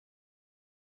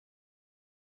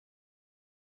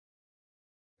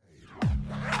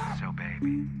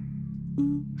baby.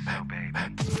 Oh, baby.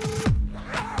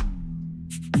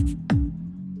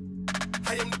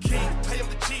 I am the king, I am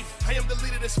the chief, I am the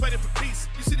leader that's fighting for peace.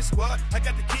 You see the squad, I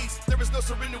got the keys. There is no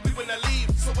surrender, we will not leave.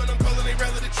 So when I'm calling, they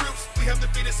rally the troops. We have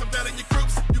defeated some battle in your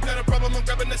groups. You got a problem, I'm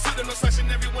grabbing the suit. I'm not slashing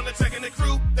everyone attacking the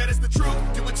crew. That is the truth,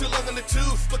 do it too long in the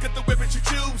tooth. Look at the weapons you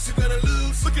choose, you're gonna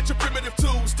lose. Look at your primitive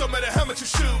tools, don't matter how much you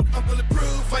shoot. I'm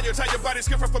bulletproof, find your entire body's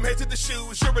different from head to the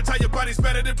shoes. Your entire body's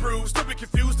better than bruised. Don't be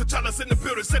confused, the child is in the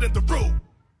building, setting the rule.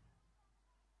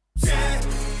 Yeah.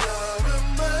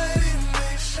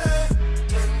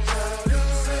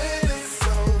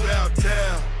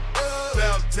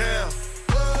 Down,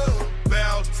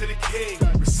 bow to the king,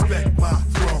 respect my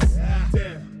throne.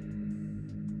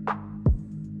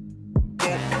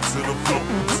 To the floor,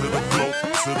 to the floor,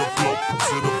 to the floor,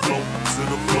 to the floor, to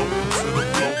the floor,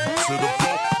 to the floor, to the floor, to the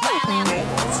floor,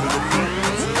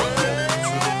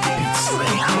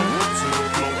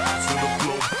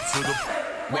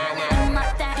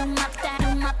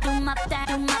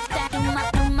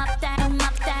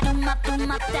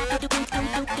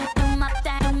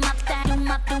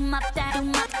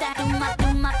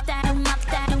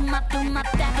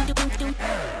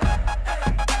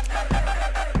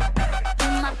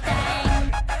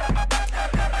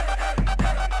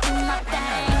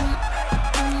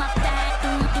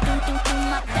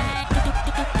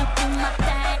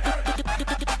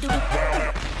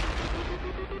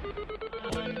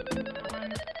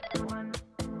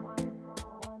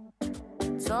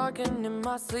 Talking in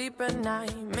my sleep at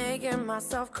night, making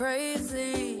myself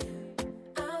crazy.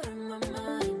 Out of my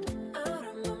mind, out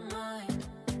of my mind.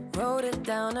 Wrote it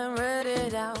down and read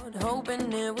it out,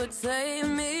 hoping it would save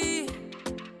me.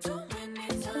 Too many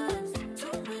times,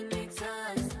 too many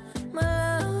times.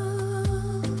 My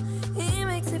love, he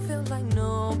makes it feel like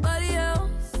nobody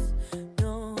else,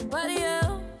 nobody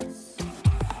else.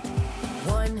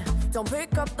 One, don't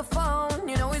pick up the phone,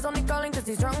 you know he's only calling cause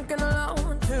he's drunk and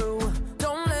alone. Two,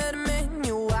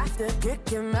 kick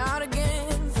him out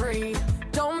again. 3,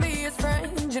 don't be his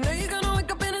friend. You know you're gonna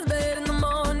wake up in his bed in the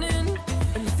morning,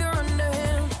 and if you're under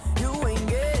him, you ain't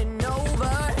getting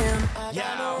over him.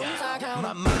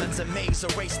 My mind's a maze,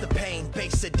 erase the pain.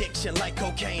 Base addiction like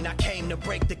cocaine. I came to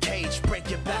break the cage, break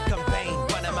your back, I'm pain.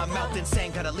 Running my mouth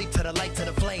insane, gotta leap to the light, to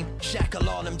the flame. Shackle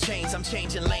all them chains, I'm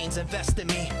changing lanes, invest in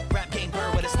me. Rap game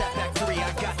bird with a step back 3.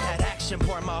 I got that action,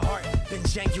 pour in my heart. Been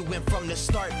genuine from the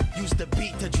start. Use the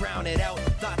beat to drown it out.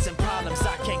 Thoughts and problems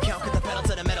I can't count. Get the pedal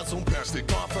to the metal, zoom past it.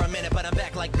 Gone